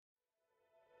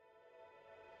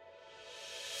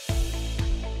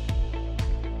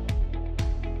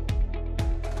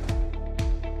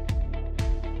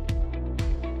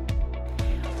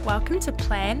Welcome to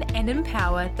Plan and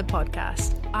Empower the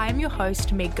podcast. I am your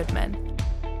host, Meg Goodman.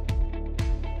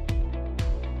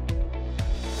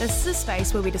 This is a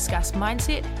space where we discuss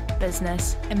mindset,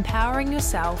 business, empowering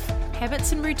yourself,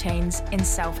 habits and routines, and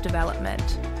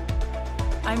self-development.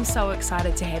 I'm so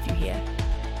excited to have you here.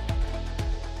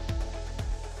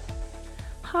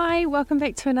 Hi, welcome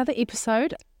back to another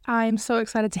episode. I'm so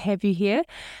excited to have you here.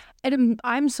 And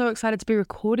I'm so excited to be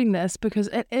recording this because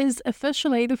it is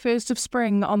officially the 1st of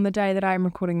spring on the day that I'm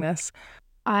recording this.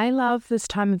 I love this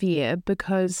time of year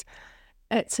because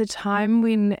it's a time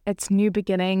when it's new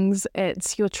beginnings,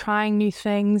 you're trying new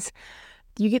things.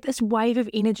 You get this wave of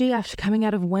energy after coming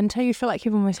out of winter. You feel like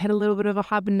you've almost had a little bit of a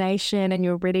hibernation and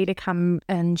you're ready to come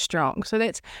in strong. So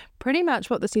that's pretty much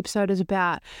what this episode is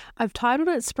about. I've titled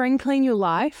it Spring Clean Your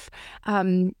Life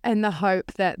in the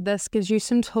hope that this gives you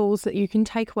some tools that you can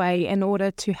take away in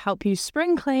order to help you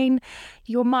spring clean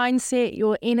your mindset,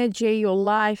 your energy, your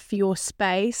life, your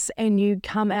space, and you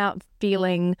come out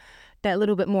feeling that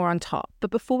little bit more on top. But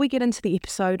before we get into the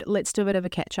episode, let's do a bit of a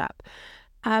catch up.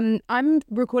 I'm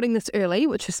recording this early,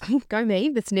 which is, go me,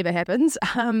 this never happens.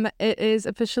 It is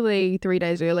officially 3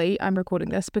 days early. I'm recording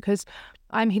this because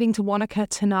I'm heading to Wanaka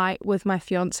tonight with my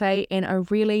fiance, and I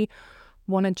really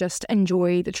want to just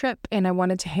enjoy the trip, and I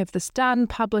wanted to have this done,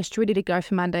 published, ready to go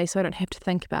for Monday so I don't have to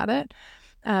think about it.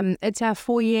 It's our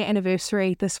 4-year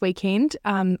anniversary this weekend.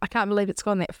 I can't believe it's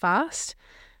gone that fast.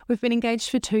 We've been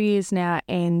engaged for 2 years now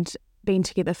and been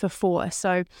together for 4,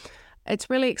 so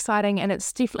it's really exciting and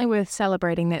it's definitely worth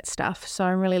celebrating that stuff. So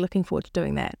I'm really looking forward to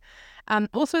doing that.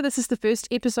 Also, this is the first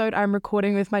episode I'm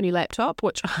recording with my new laptop,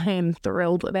 which I am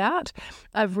thrilled about.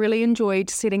 I've really enjoyed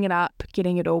setting it up,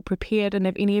 getting it all prepared. And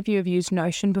if any of you have used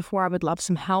Notion before, I would love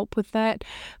some help with that.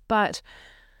 But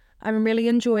I'm really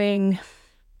enjoying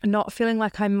not feeling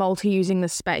like I'm multi-using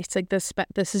this space. Like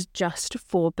this is just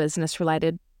for business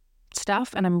related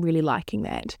stuff, and I'm really liking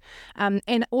that.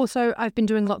 And also I've been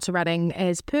doing lots of running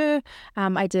as per.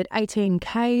 I did 18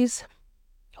 Ks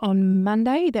on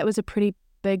Monday. That was a pretty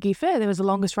big effort. That was the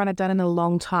longest run I've done in a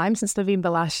long time, since November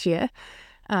last year.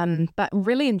 But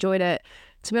really enjoyed it.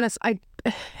 To be honest,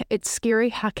 it's scary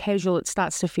how casual it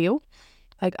starts to feel.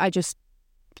 Like I just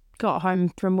got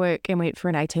home from work and went for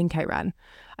an 18K run.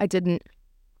 I didn't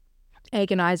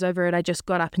agonize over it. I just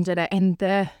got up and did it, and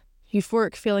the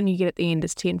euphoric feeling you get at the end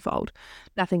is tenfold.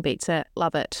 Nothing beats it.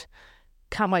 Love it.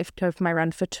 Can't wait to go for my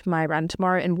run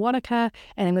tomorrow in Wanaka,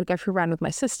 and I'm going to go for a run with my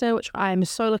sister, which I'm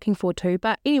so looking forward to.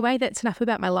 But anyway, that's enough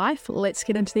about my life. Let's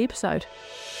get into the episode.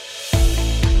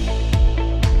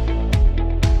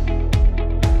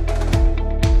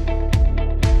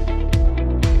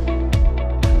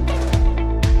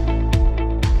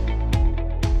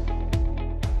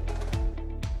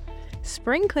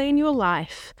 Spring clean your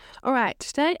life. All right,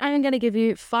 today I am going to give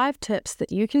you 5 tips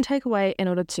that you can take away in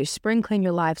order to spring clean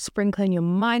your life, spring clean your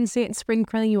mindset, spring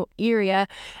clean your area,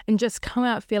 and just come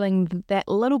out feeling that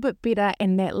little bit better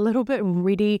and that little bit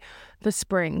ready for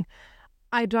spring.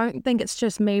 I don't think it's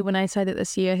just me when I say that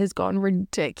this year has gone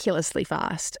ridiculously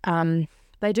fast.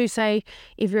 They do say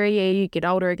every year you get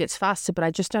older, it gets faster, but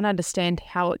I just don't understand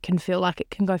how it can feel like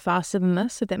it can go faster than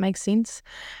this, if that makes sense.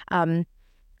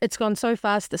 It's gone so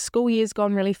fast. The school year's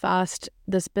gone really fast.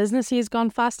 This business year's gone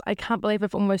fast. I can't believe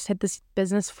I've almost had this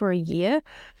business for a year.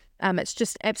 It's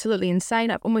just absolutely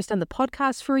insane. I've almost done the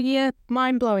podcast for a year.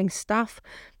 Mind-blowing stuff.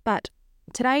 But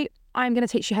today, I'm going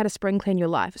to teach you how to spring clean your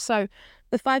life. So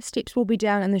the 5 steps will be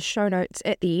down in the show notes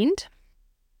at the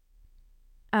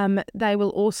end. They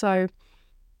will also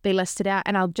be listed out,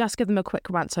 and I'll just give them a quick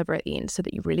once over at the end so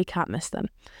that you really can't miss them.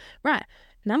 Right.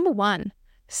 Number 1,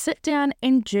 sit down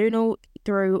and journal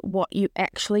through what you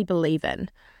actually believe in.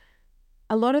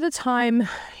 A lot of the time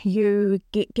you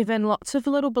get given lots of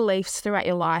little beliefs throughout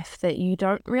your life that you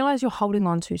don't realize you're holding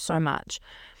on to so much.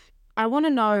 I want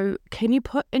to know, can you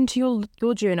put into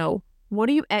your journal, what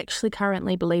do you actually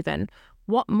currently believe in?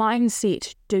 What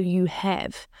mindset do you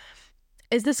have?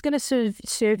 Is this going to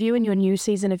serve you in your new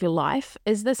season of your life?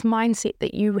 Is this mindset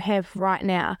that you have right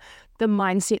now the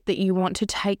mindset that you want to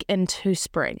take into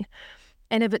spring?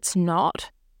 And if it's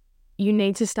not, you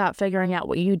need to start figuring out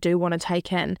what you do want to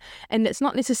take in. And it's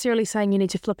not necessarily saying you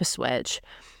need to flip a switch,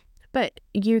 but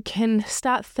you can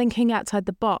start thinking outside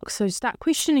the box. So start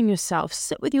questioning yourself,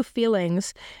 sit with your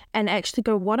feelings and actually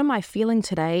go, what am I feeling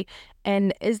today?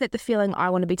 And is that the feeling I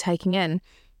want to be taking in?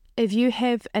 If you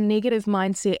have a negative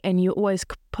mindset and you always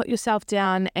put yourself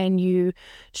down and you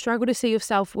struggle to see your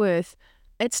self-worth,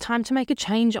 it's time to make a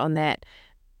change on that.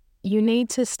 You need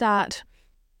to start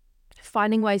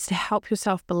finding ways to help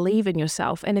yourself believe in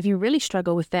yourself. And if you really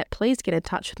struggle with that, please get in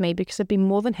touch with me, because I'd be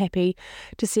more than happy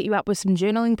to set you up with some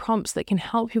journaling prompts that can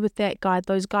help you with that,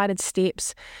 those guided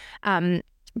steps.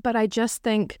 But I just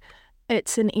think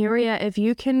it's an area, if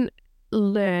you can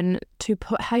learn to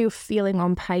put how you're feeling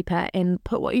on paper and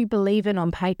put what you believe in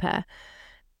on paper,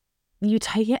 you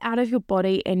take it out of your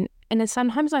body. And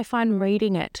sometimes I find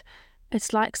reading it,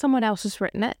 it's like someone else has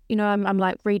written it. I'm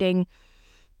like reading,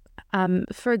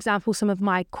 for example, some of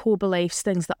my core beliefs,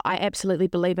 things that I absolutely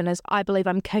believe in is I believe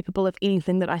I'm capable of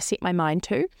anything that I set my mind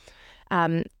to.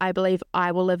 I believe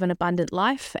I will live an abundant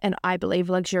life, and I believe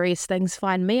luxurious things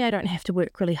find me. I don't have to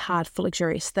work really hard for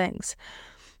luxurious things.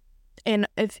 And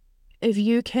if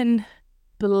you can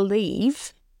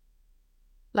believe,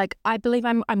 like, I believe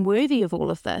I'm worthy of all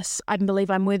of this. I believe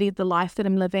I'm worthy of the life that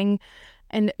I'm living,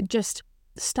 and just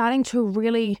starting to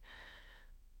really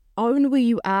own where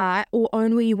you are or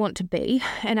own where you want to be.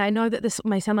 And I know that this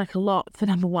may sound like a lot for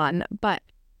number one, but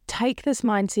take this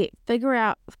mindset, figure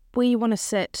out where you want to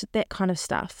sit, that kind of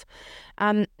stuff.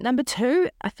 Number two,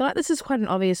 I feel like this is quite an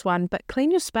obvious one, but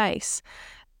clean your space.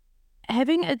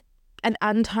 Having an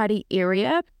untidy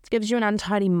area gives you an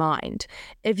untidy mind.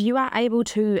 If you are able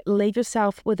to leave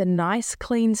yourself with a nice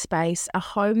clean space, a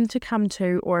home to come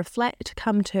to or a flat to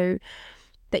come to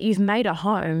that you've made a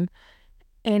home,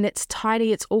 and it's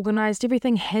tidy, it's organized,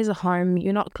 everything has a home,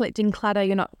 you're not collecting clutter,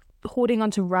 you're not hoarding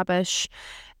onto rubbish,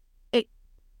 it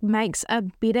makes a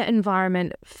better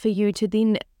environment for you to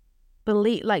then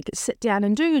sit down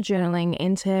and do your journaling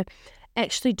and to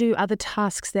actually do other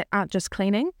tasks that aren't just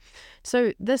cleaning.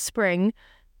 So this spring,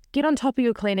 get on top of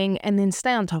your cleaning and then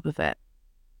stay on top of it.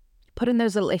 Put in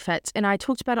those little efforts. And I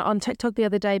talked about it on TikTok the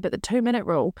other day, but the 2-minute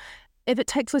rule. If it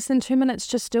takes less than 2 minutes,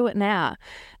 just do it now.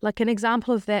 Like, an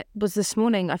example of that was this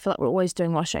morning. I feel like we're always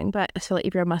doing washing, but I feel like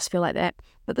everyone must feel like that.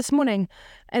 But this morning,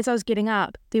 as I was getting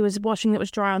up, there was washing that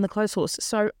was dry on the clothes horse.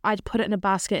 So I put it in a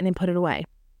basket and then put it away.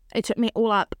 It took me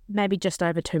all up maybe just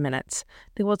over 2 minutes.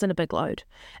 There wasn't a big load.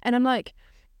 And I'm like,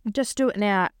 just do it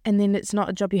now, and then it's not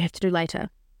a job you have to do later.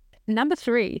 Number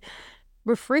 3,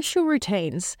 refresh your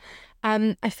routines.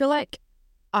 I feel like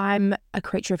I'm a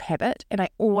creature of habit, and I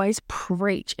always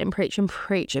preach and preach and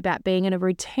preach about being in a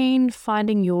routine,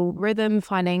 finding your rhythm,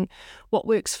 finding what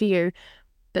works for you.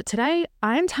 But today,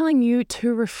 I'm telling you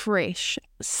to refresh.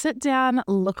 Sit down,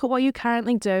 look at what you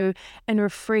currently do, and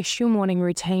refresh your morning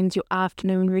routines, your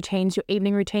afternoon routines, your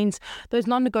evening routines, those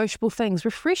non-negotiable things.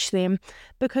 Refresh them,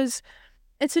 because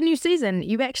it's a new season.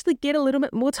 You actually get a little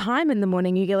bit more time in the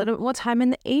morning. You get a little bit more time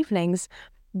in the evenings.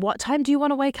 What time do you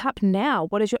want to wake up now?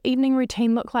 What does your evening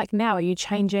routine look like now? Are you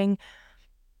changing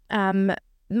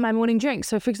my morning drink?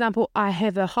 So, for example, I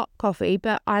have a hot coffee,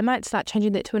 but I might start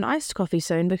changing that to an iced coffee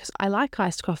soon because I like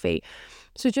iced coffee.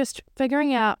 So just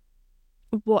figuring out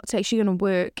what's actually going to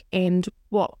work and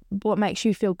what makes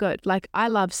you feel good. Like, I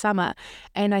love summer,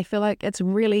 and I feel like it's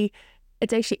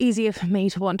actually easier for me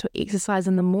to want to exercise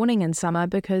in the morning in summer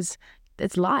because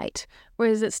it's light,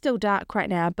 whereas it's still dark right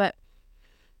now. But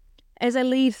as I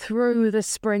lead through the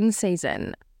spring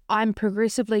season, I'm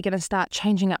progressively going to start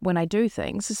changing up when I do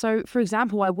things. So, for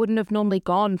example, I wouldn't have normally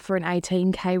gone for an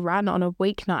 18K run on a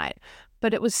weeknight,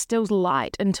 but it was still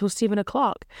light until 7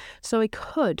 o'clock. So I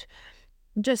could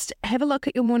just have a look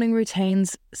at your morning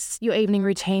routines, your evening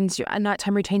routines, your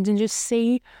nighttime routines, and just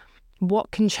see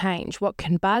what can change, what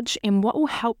can budge, and what will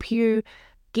help you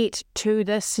get to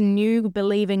this new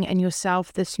believing in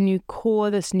yourself, this new core,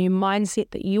 this new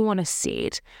mindset that you want to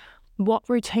set. What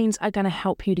routines are going to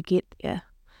help you to get there?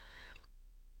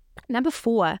 Number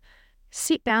 4,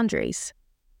 set boundaries.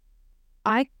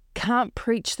 I can't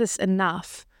preach this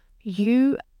enough.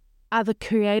 You are the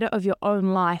creator of your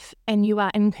own life, and you are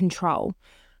in control.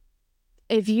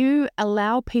 If you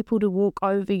allow people to walk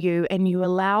over you and you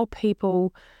allow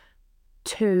people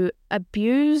to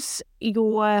abuse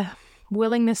your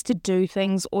willingness to do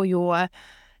things or your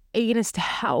eagerness to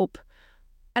help,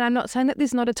 and I'm not saying that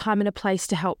there's not a time and a place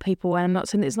to help people, and I'm not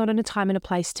saying there's not a time and a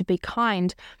place to be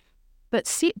kind, but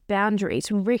set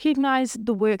boundaries. Recognize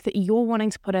the work that you're wanting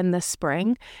to put in this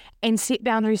spring and set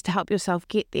boundaries to help yourself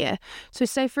get there. So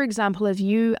say, for example, if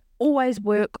you always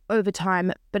work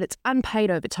overtime, but it's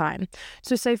unpaid overtime.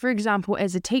 So say, for example,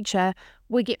 as a teacher,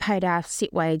 we get paid our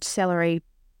set wage, salary,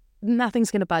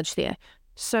 nothing's going to budge there.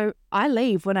 So I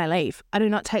leave when I leave. I do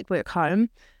not take work home.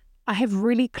 I have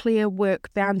really clear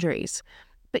work boundaries.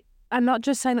 But I'm not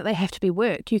just saying that they have to be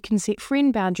work. You can set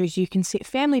friend boundaries. You can set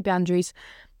family boundaries.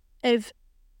 If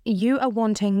you are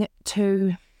wanting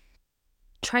to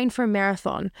train for a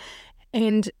marathon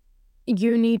and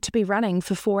you need to be running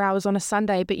for 4 hours on a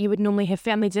Sunday, but you would normally have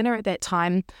family dinner at that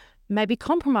time, maybe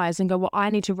compromise and go, well, I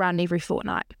need to run every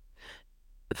fortnight.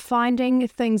 Finding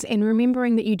things and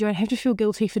remembering that you don't have to feel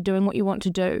guilty for doing what you want to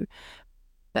do,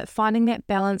 but finding that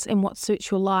balance in what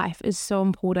suits your life is so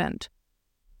important.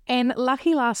 And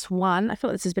lucky last one, I feel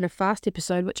like this has been a fast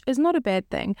episode, which is not a bad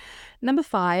thing. Number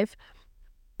 5,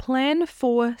 plan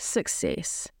for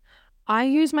success. I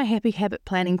use my Happy Habit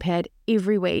planning pad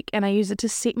every week, and I use it to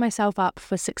set myself up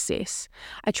for success.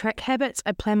 I track habits,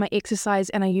 I plan my exercise,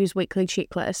 and I use weekly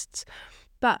checklists.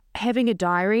 But having a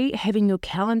diary, having your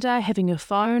calendar, having your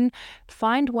phone,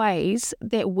 find ways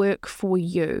that work for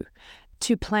you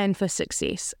to plan for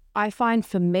success. I find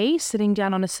for me, sitting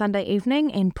down on a Sunday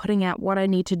evening and putting out what I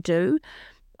need to do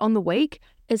on the week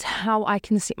is how I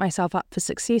can set myself up for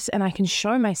success, and I can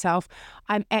show myself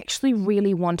I'm actually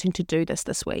really wanting to do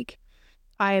this week.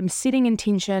 I am setting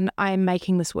intention, I am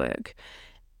making this work.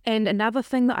 And another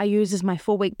thing that I use is my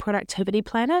 4-week productivity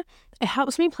planner. It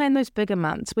helps me plan those bigger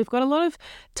months. We've got a lot of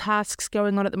tasks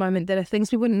going on at the moment that are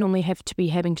things we wouldn't normally have to be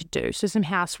having to do. So some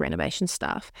house renovation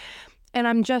stuff.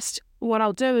 And what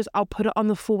I'll do is I'll put it on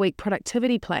the 4-week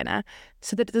productivity planner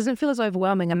so that it doesn't feel as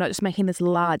overwhelming. I'm not just making this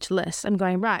large list. I'm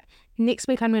going, right, next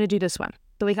week I'm going to do this one.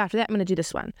 The week after that, I'm going to do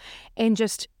this one. And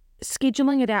just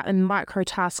scheduling it out in micro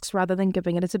tasks rather than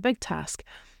giving it as a big task.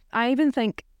 I even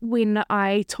think when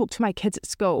I talk to my kids at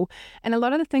school, and a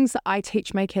lot of the things that I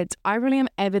teach my kids, I really am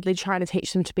avidly trying to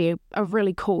teach them to be a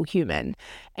really cool human.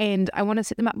 And I want to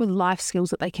set them up with life skills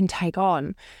that they can take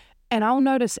on. And I'll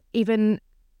notice even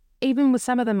with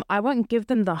some of them, I won't give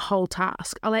them the whole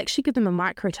task. I'll actually give them a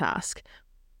micro task.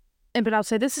 But I'll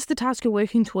say, this is the task you're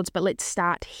working towards, but let's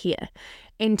start here.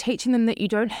 And teaching them that you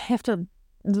don't have to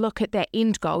look at that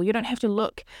end goal. You don't have to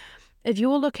look. If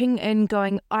you're looking and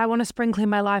going, I want to spring clean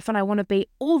my life and I want to be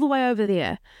all the way over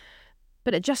there,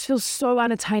 but it just feels so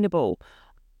unattainable,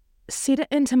 set it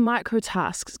into micro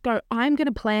tasks. Go, I'm going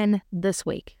to plan this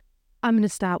week. I'm going to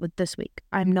start with this week.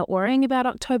 I'm not worrying about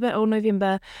October or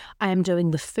November. I am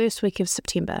doing the first week of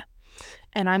September,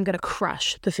 and I'm going to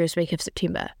crush the first week of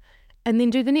September, and then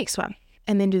do the next one,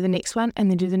 and then do the next one, and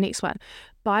then do the next one.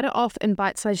 Bite it off in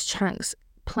bite-sized chunks.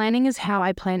 Planning is how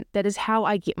I plan. That is how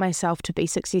I get myself to be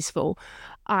successful.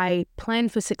 I plan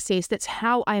for success. That's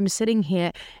how I am sitting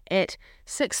here at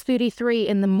 6:33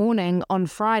 in the morning on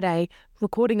Friday,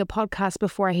 recording a podcast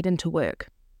before I head into work.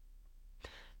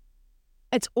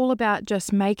 It's all about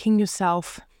just making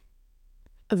yourself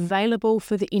available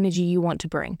for the energy you want to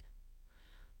bring.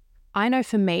 I know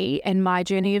for me and my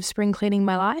journey of spring cleaning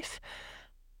my life,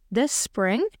 this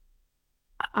spring,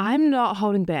 I'm not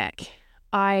holding back.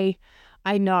 I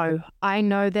know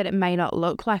that it may not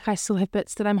look like I still have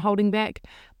bits that I'm holding back,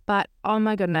 but oh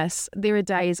my goodness, there are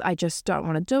days I just don't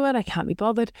want to do it. I can't be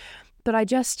bothered. But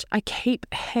I keep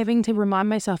having to remind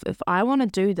myself, if I want to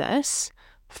do this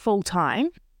full time,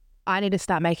 I need to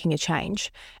start making a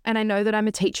change. And I know that I'm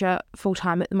a teacher full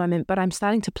time at the moment, but I'm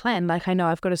starting to plan. Like, I know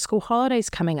I've got a school holidays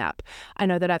coming up. I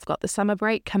know that I've got the summer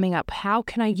break coming up. How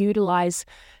can I utilize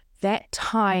that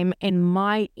time and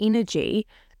my energy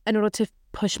in order to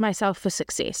push myself for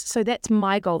success? So that's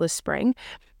my goal this spring,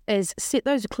 is set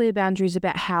those clear boundaries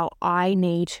about how I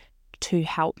need to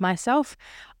help myself.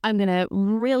 I'm going to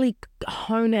really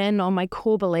hone in on my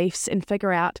core beliefs and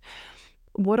figure out,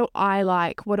 what do I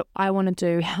like? What do I want to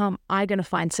do? How am I going to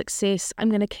find success? I'm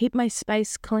going to keep my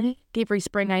space clean. Every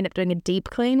spring I end up doing a deep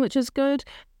clean, which is good,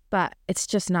 but it's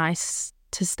just nice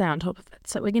to stay on top of it.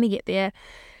 So we're going to get there.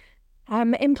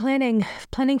 In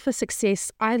planning for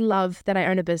success, I love that I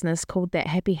own a business called That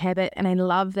Happy Habit, and I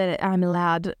love that I'm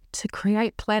allowed to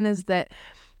create planners that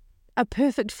are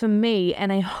perfect for me,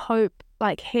 and I hope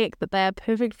like heck that they are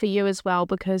perfect for you as well,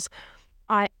 because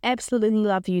I absolutely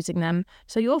love using them.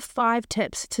 So your 5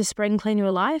 tips to spring clean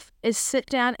your life is sit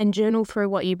down and journal through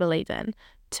what you believe in.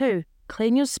 2,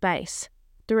 clean your space.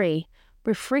 3,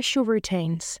 refresh your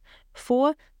routines.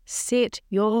 4, set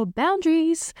your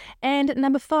boundaries. And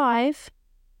number 5,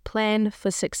 plan for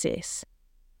success.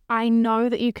 I know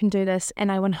that you can do this,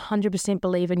 and I 100%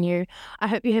 believe in you. I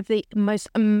hope you have the most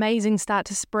amazing start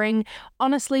to spring.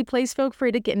 Honestly, please feel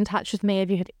free to get in touch with me if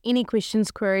you have any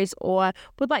questions, queries, or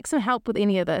would like some help with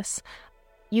any of this.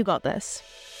 You got this.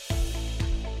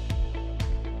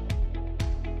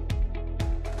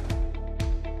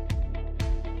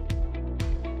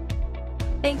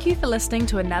 Thank you for listening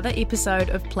to another episode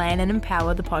of Plan and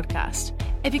Empower the podcast.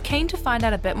 If you're keen to find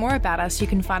out a bit more about us, you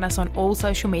can find us on all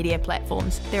social media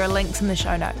platforms. There are links in the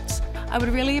show notes. I would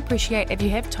really appreciate if you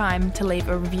have time to leave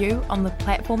a review on the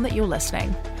platform that you're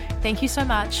listening. Thank you so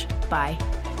much. Bye.